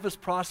 life is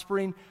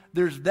prospering.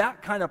 There's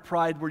that kind of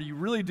pride where you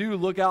really do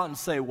look out and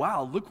say,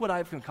 wow, look what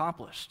I've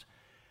accomplished.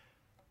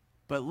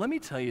 But let me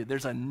tell you,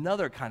 there's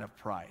another kind of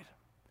pride.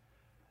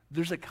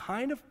 There's a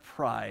kind of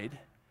pride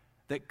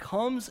that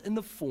comes in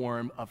the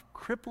form of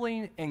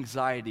crippling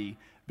anxiety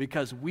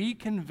because we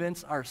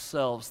convince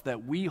ourselves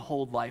that we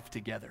hold life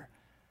together,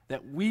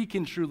 that we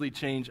can truly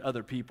change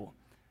other people.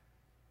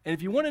 And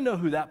if you want to know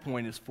who that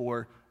point is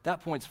for,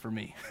 that point's for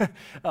me.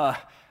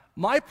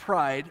 My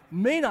pride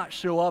may not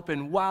show up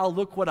in, wow,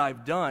 look what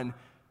I've done,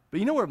 but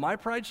you know where my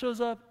pride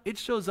shows up? It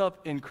shows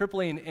up in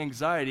crippling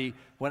anxiety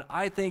when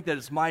I think that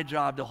it's my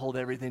job to hold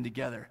everything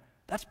together.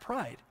 That's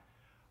pride.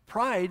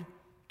 Pride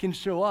can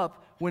show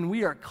up when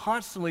we are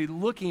constantly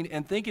looking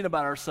and thinking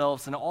about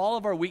ourselves and all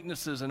of our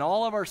weaknesses and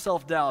all of our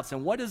self-doubts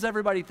and what does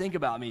everybody think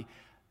about me?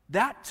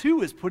 That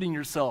too is putting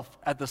yourself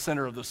at the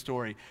center of the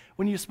story.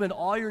 When you spend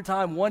all your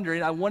time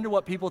wondering, I wonder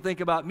what people think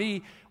about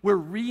me, we're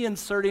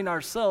reinserting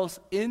ourselves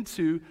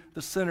into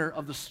the center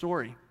of the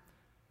story.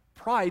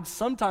 Pride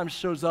sometimes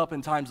shows up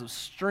in times of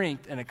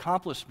strength and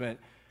accomplishment,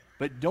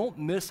 but don't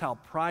miss how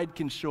pride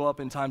can show up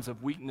in times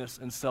of weakness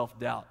and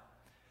self-doubt.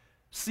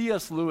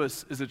 C.S.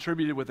 Lewis is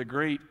attributed with a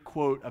great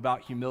quote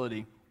about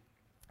humility.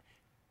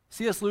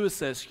 C.S. Lewis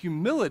says,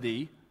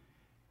 humility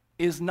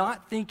is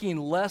not thinking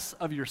less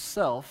of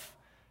yourself.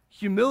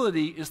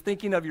 Humility is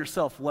thinking of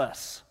yourself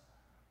less.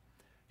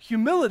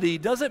 Humility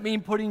doesn't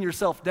mean putting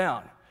yourself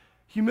down.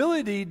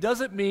 Humility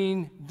doesn't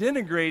mean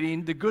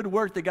denigrating the good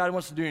work that God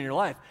wants to do in your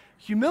life.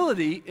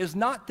 Humility is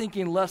not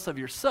thinking less of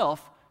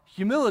yourself.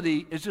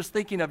 Humility is just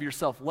thinking of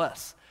yourself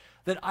less.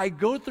 That I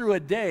go through a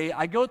day,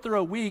 I go through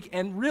a week,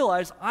 and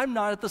realize I'm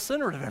not at the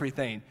center of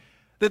everything.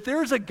 That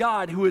there's a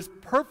God who is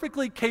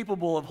perfectly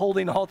capable of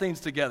holding all things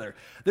together.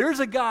 There's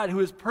a God who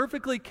is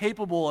perfectly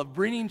capable of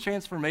bringing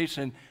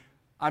transformation.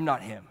 I'm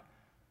not him.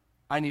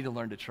 I need to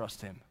learn to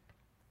trust him.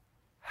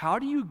 How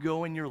do you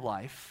go in your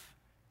life?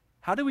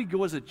 How do we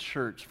go as a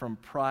church from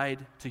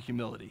pride to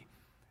humility?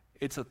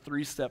 It's a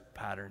 3-step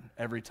pattern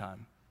every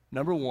time.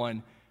 Number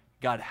 1,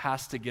 God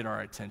has to get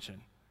our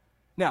attention.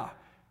 Now,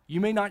 you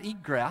may not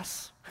eat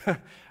grass.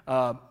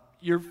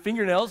 Your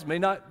fingernails may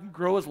not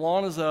grow as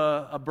long as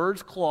a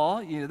bird's claw.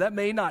 You know, that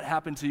may not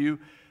happen to you.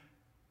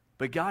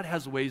 But God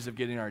has ways of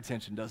getting our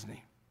attention, doesn't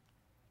he?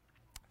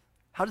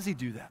 How does he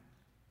do that?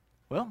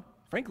 Well,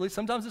 frankly,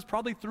 sometimes it's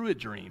probably through a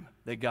dream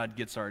that God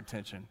gets our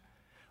attention.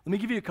 Let me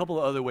give you a couple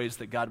of other ways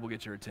that God will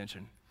get your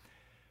attention.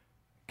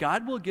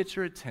 God will get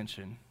your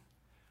attention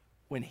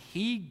when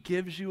he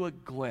gives you a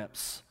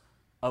glimpse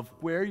of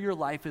where your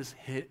life is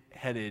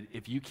headed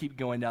if you keep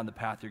going down the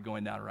path you're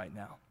going down right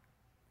now.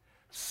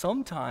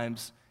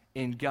 Sometimes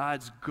in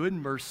God's good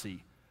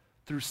mercy,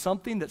 through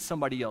something that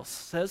somebody else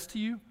says to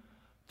you,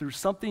 through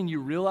something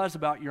you realize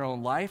about your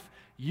own life,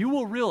 you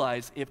will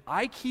realize if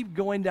I keep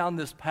going down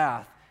this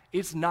path,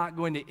 it's not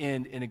going to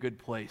end in a good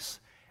place.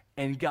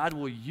 And God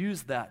will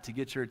use that to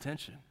get your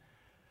attention.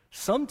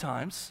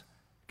 Sometimes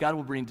God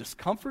will bring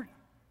discomfort,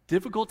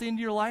 difficulty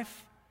into your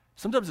life.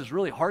 Sometimes it's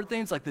really hard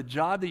things like the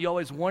job that you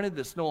always wanted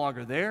that's no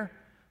longer there,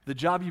 the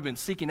job you've been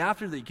seeking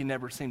after that you can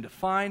never seem to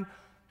find,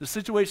 the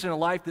situation in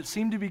life that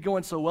seemed to be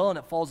going so well and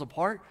it falls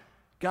apart.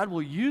 God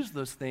will use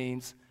those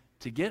things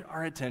to get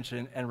our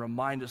attention and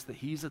remind us that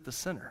he's at the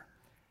center.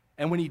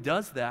 And when he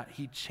does that,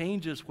 he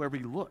changes where we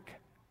look.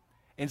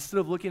 Instead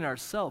of looking at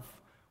ourselves,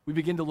 we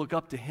begin to look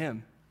up to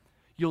him.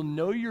 You'll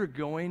know you're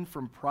going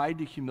from pride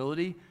to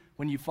humility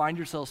when you find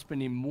yourself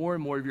spending more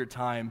and more of your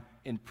time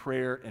in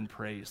prayer and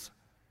praise.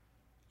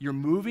 You're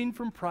moving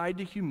from pride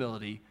to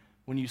humility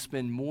when you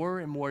spend more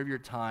and more of your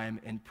time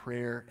in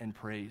prayer and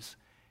praise.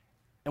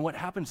 And what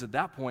happens at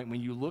that point when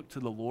you look to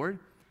the Lord,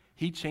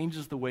 he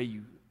changes the way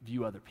you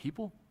view other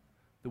people,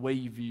 the way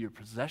you view your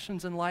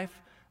possessions in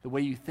life, the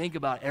way you think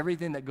about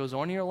everything that goes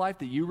on in your life,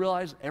 that you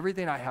realize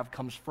everything I have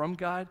comes from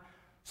God,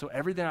 so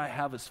everything I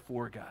have is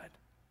for God.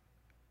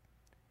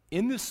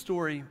 In this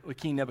story with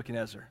King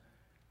Nebuchadnezzar,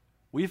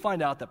 we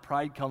find out that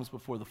pride comes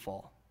before the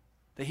fall,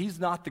 that he's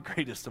not the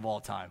greatest of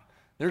all time.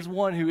 There's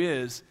one who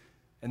is,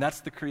 and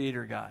that's the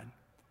Creator God.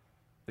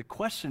 The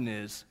question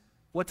is,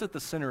 what's at the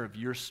center of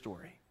your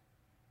story?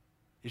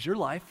 Is your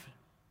life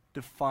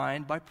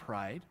defined by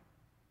pride?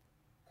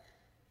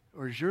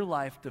 Or is your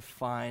life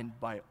defined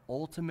by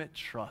ultimate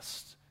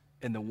trust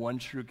in the one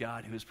true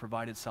God who has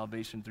provided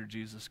salvation through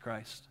Jesus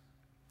Christ?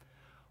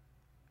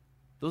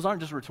 Those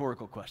aren't just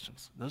rhetorical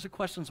questions. Those are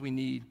questions we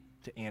need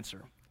to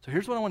answer. So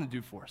here's what I want to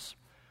do for us.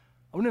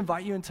 I want to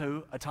invite you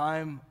into a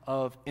time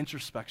of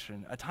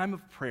introspection, a time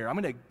of prayer. I'm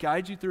going to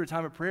guide you through a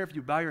time of prayer. If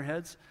you bow your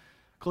heads,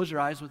 close your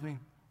eyes with me.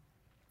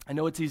 I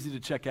know it's easy to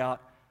check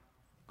out.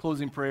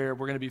 Closing prayer,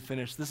 we're going to be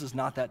finished. This is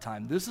not that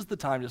time. This is the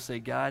time to say,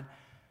 God,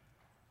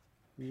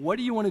 what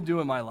do you want to do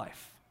in my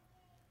life?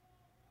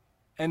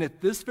 And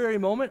at this very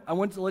moment, I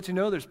want to let you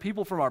know there's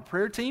people from our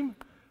prayer team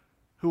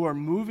who are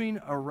moving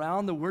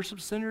around the worship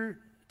center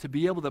to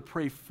be able to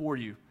pray for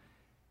you.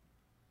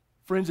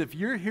 Friends, if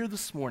you're here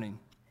this morning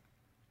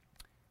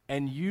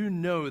and you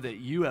know that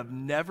you have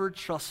never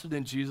trusted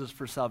in Jesus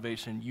for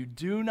salvation, you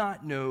do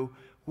not know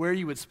where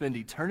you would spend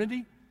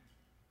eternity,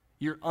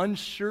 you're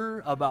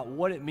unsure about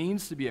what it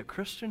means to be a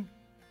Christian,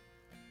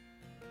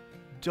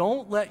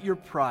 don't let your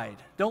pride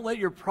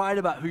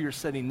about who you're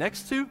sitting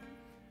next to,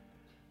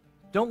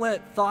 don't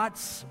let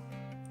thoughts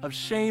of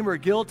shame or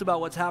guilt about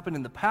what's happened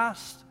in the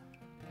past,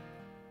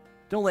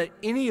 don't let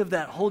any of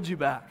that hold you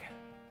back.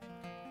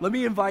 Let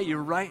me invite you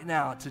right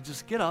now to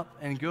just get up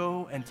and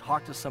go and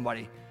talk to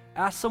somebody.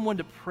 Ask someone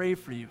to pray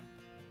for you.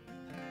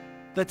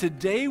 That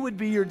today would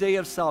be your day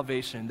of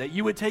salvation, that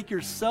you would take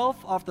yourself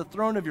off the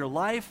throne of your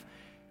life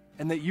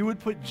and that you would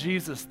put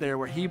Jesus there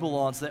where he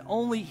belongs, that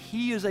only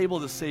he is able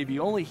to save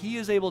you, only he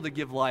is able to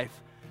give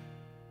life.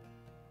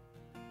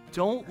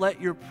 Don't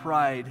let your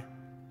pride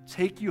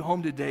take you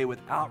home today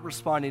without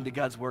responding to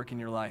God's work in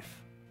your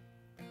life.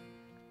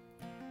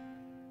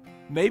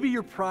 Maybe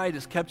your pride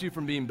has kept you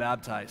from being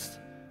baptized.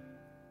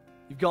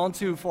 You've gone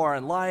too far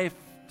in life.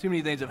 Too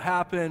many things have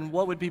happened.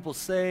 What would people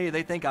say?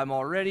 They think I'm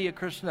already a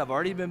Christian. I've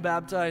already been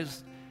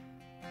baptized.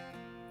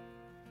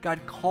 God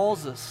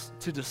calls us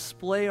to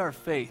display our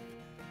faith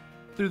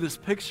through this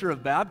picture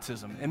of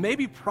baptism. And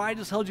maybe pride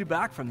has held you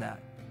back from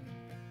that.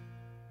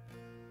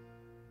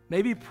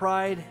 Maybe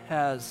pride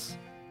has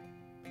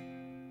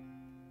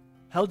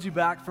held you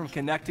back from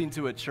connecting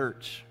to a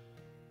church.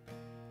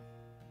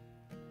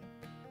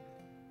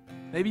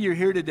 Maybe you're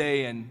here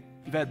today and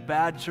you've had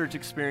bad church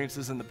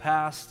experiences in the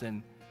past,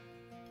 and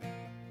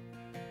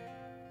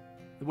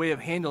the way of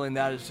handling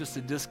that is just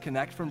to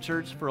disconnect from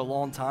church for a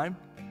long time.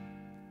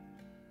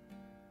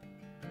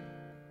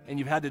 And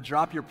you've had to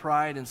drop your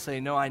pride and say,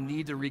 no, I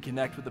need to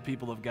reconnect with the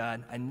people of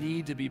God. I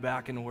need to be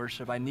back in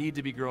worship. I need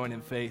to be growing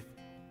in faith.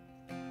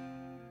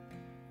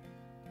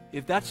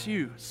 If that's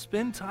you,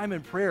 spend time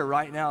in prayer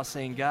right now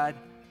saying, God,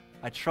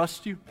 I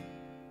trust you.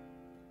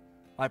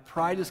 My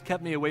pride has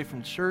kept me away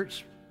from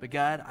church, but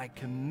God, I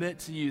commit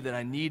to you that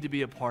I need to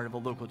be a part of a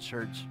local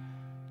church,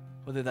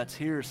 whether that's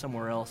here or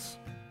somewhere else.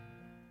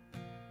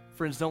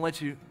 Friends, don't let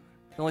your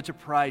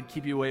pride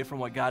keep you away from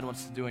what God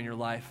wants to do in your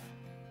life.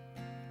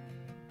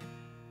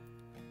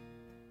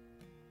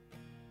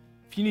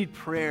 If you need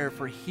prayer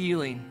for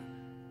healing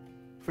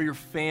for your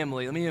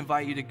family, let me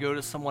invite you to go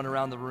to someone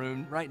around the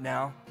room right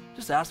now.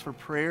 Just ask for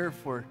prayer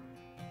for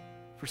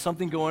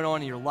something going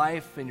on in your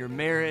life, in your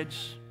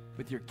marriage,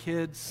 with your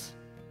kids.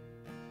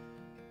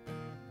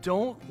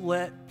 Don't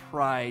let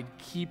pride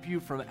keep you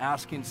from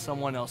asking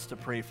someone else to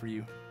pray for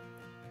you.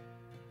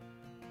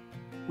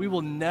 We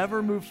will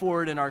never move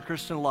forward in our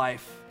Christian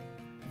life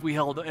if we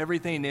held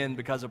everything in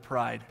because of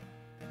pride.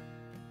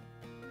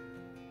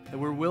 That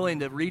we're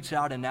willing to reach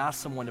out and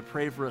ask someone to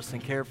pray for us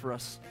and care for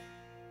us.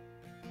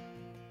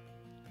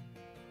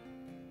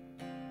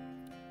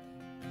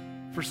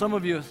 For some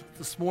of you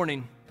this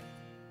morning,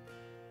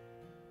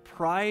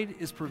 pride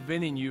is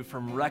preventing you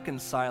from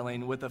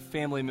reconciling with a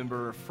family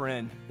member or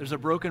friend. There's a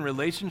broken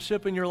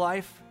relationship in your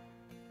life,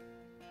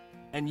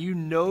 and you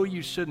know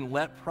you shouldn't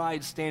let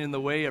pride stand in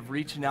the way of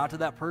reaching out to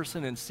that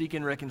person and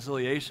seeking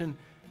reconciliation.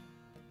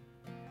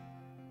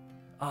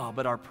 Oh,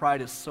 but our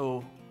pride is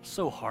so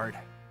hard.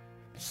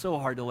 So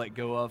hard to let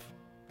go of.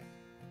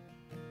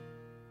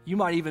 You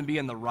might even be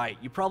in the right.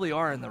 You probably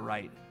are in the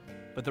right.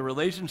 But the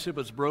relationship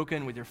is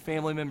broken with your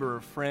family member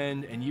or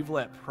friend, and you've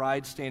let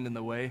pride stand in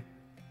the way.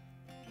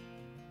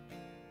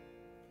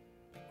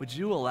 Would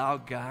you allow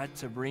God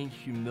to bring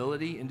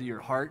humility into your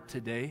heart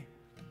today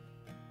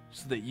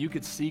so that you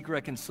could seek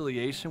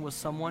reconciliation with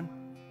someone?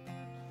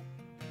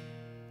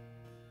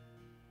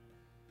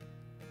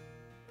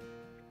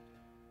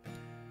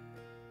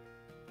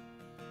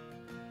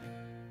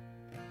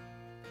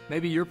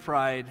 Maybe your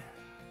pride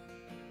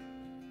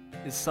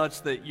is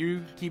such that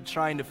you keep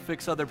trying to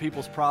fix other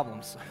people's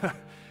problems.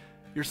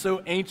 You're so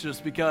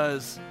anxious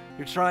because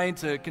you're trying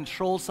to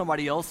control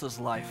somebody else's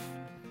life.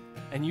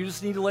 And you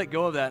just need to let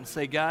go of that and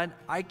say, God,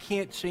 I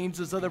can't change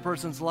this other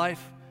person's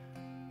life.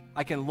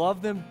 I can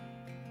love them,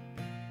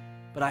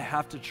 but I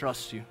have to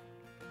trust you.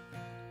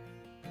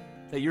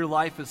 That your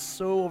life is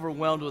so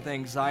overwhelmed with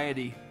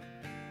anxiety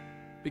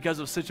because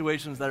of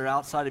situations that are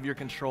outside of your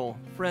control.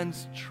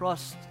 Friends,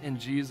 trust in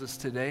Jesus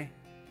today.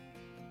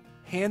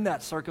 Hand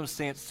that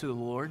circumstance to the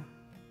Lord.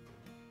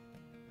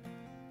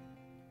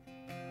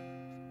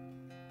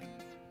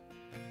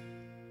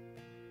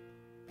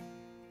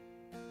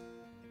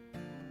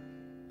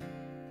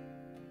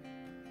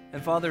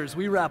 And Father, as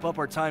we wrap up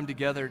our time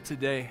together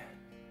today,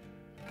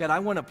 God, I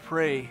want to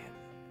pray,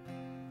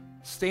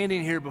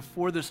 standing here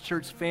before this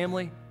church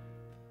family,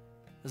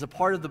 as a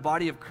part of the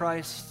body of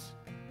Christ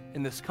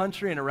in this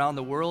country and around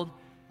the world.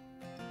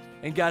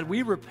 And God,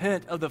 we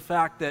repent of the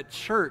fact that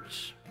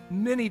church,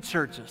 many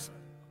churches,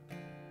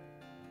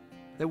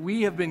 that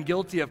we have been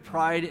guilty of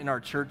pride in our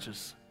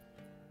churches.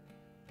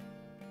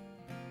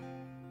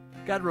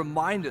 God,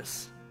 remind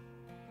us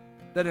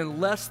that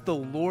unless the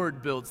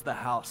Lord builds the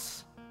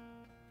house,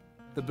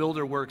 the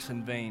builder works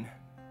in vain.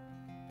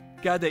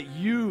 God, that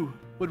you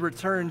would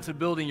return to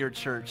building your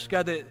church.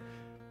 God, that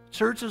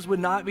churches would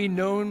not be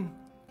known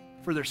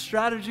for their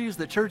strategies,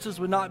 that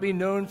churches would not be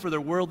known for their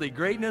worldly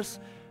greatness,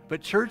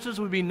 but churches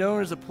would be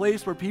known as a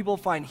place where people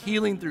find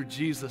healing through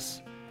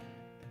Jesus.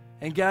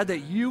 And God,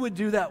 that you would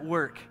do that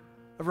work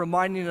of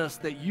reminding us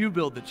that you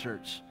build the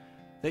church,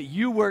 that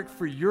you work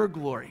for your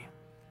glory.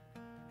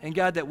 And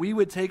God, that we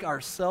would take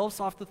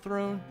ourselves off the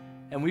throne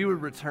and we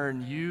would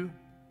return you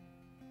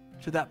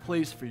to that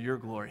place for your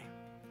glory.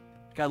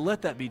 God,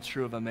 let that be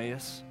true of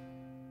Emmaus.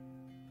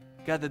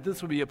 God, that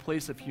this would be a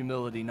place of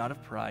humility, not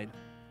of pride.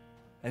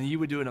 And you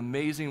would do an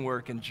amazing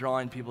work in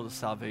drawing people to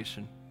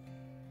salvation.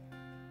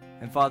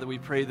 And Father, we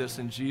pray this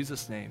in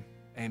Jesus' name.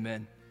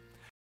 Amen.